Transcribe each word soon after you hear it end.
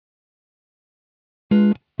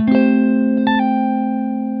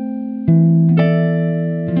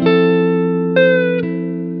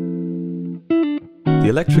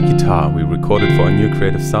electric guitar we recorded for a new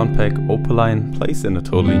Creative Soundpack, Opaline, plays in a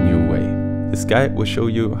totally new way. This guide will show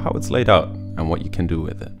you how it's laid out and what you can do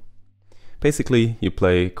with it. Basically, you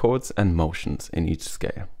play chords and motions in each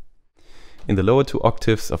scale. In the lower 2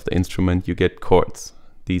 octaves of the instrument you get chords.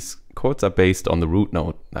 These chords are based on the root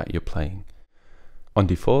note that you're playing. On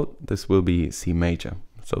default, this will be C major.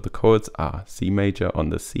 So the chords are C major on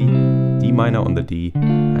the C, D minor on the D,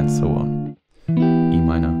 and so on. E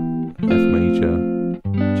minor, F major,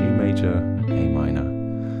 G major, A minor,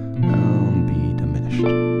 and B diminished.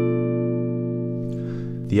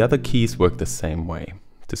 The other keys work the same way.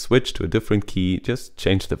 To switch to a different key, just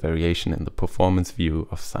change the variation in the performance view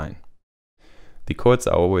of sine. The chords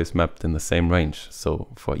are always mapped in the same range, so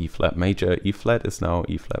for E flat major, E flat is now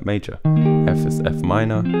E flat major, F is F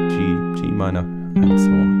minor, G, G minor, and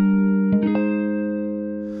so on.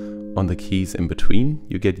 On the keys in between,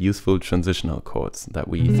 you get useful transitional chords that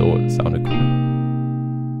we thought sounded cool.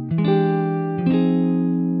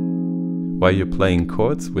 While you're playing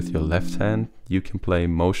chords with your left hand, you can play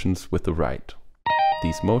motions with the right.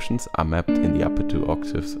 These motions are mapped in the upper 2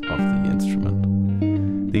 octaves of the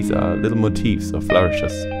instrument. These are little motifs or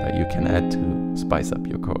flourishes that you can add to spice up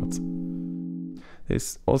your chords.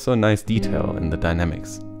 There's also a nice detail in the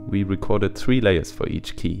dynamics. We recorded 3 layers for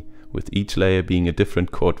each key, with each layer being a different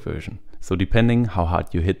chord version. So depending how hard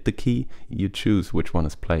you hit the key, you choose which one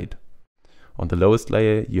is played. On the lowest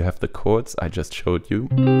layer you have the chords I just showed you.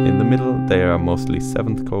 In the middle they are mostly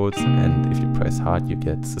 7th chords, and if you press hard you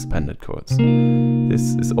get suspended chords.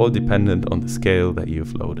 This is all dependent on the scale that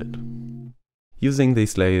you've loaded. Using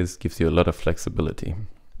these layers gives you a lot of flexibility.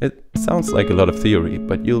 It sounds like a lot of theory,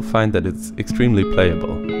 but you'll find that it's extremely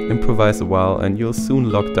playable. Improvise a while and you'll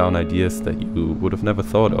soon lock down ideas that you would have never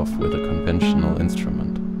thought of with a conventional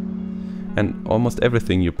instrument. And almost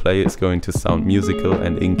everything you play is going to sound musical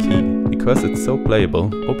and in key. Because it's so playable,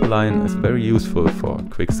 Opaline is very useful for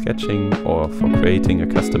quick sketching, or for creating a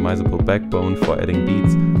customizable backbone for adding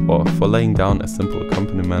beats, or for laying down a simple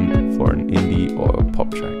accompaniment for an indie or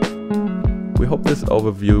pop track. We hope this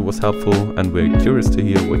overview was helpful, and we're curious to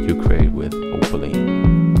hear what you create with Opaline.